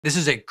This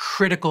is a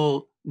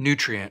critical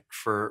nutrient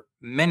for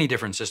many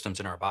different systems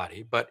in our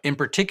body, but in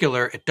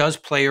particular, it does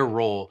play a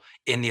role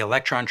in the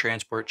electron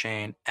transport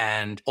chain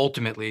and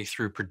ultimately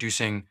through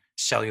producing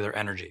cellular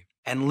energy.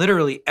 And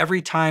literally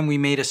every time we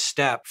made a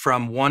step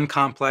from one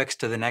complex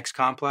to the next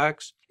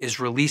complex is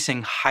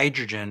releasing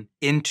hydrogen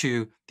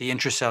into the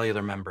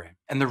intracellular membrane.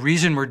 And the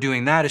reason we're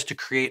doing that is to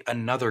create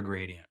another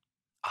gradient,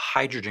 a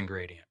hydrogen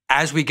gradient.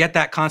 As we get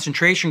that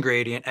concentration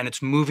gradient and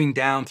it's moving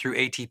down through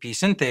ATP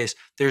synthase,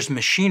 there's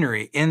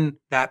machinery in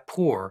that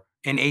pore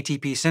in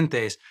ATP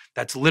synthase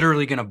that's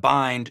literally going to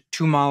bind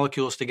two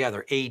molecules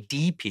together,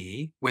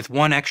 ADP, with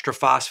one extra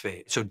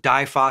phosphate. So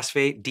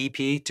diphosphate,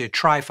 DP, to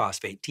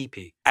triphosphate,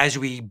 TP. As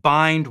we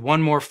bind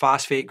one more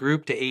phosphate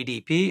group to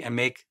ADP and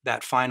make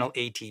that final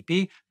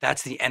ATP,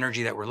 that's the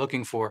energy that we're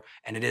looking for,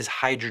 and it is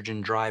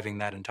hydrogen driving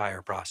that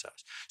entire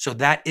process. So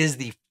that is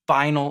the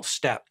final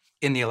step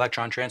in the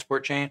electron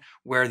transport chain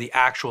where the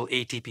actual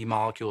ATP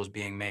molecule is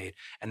being made.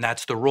 And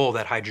that's the role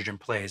that hydrogen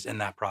plays in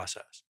that process.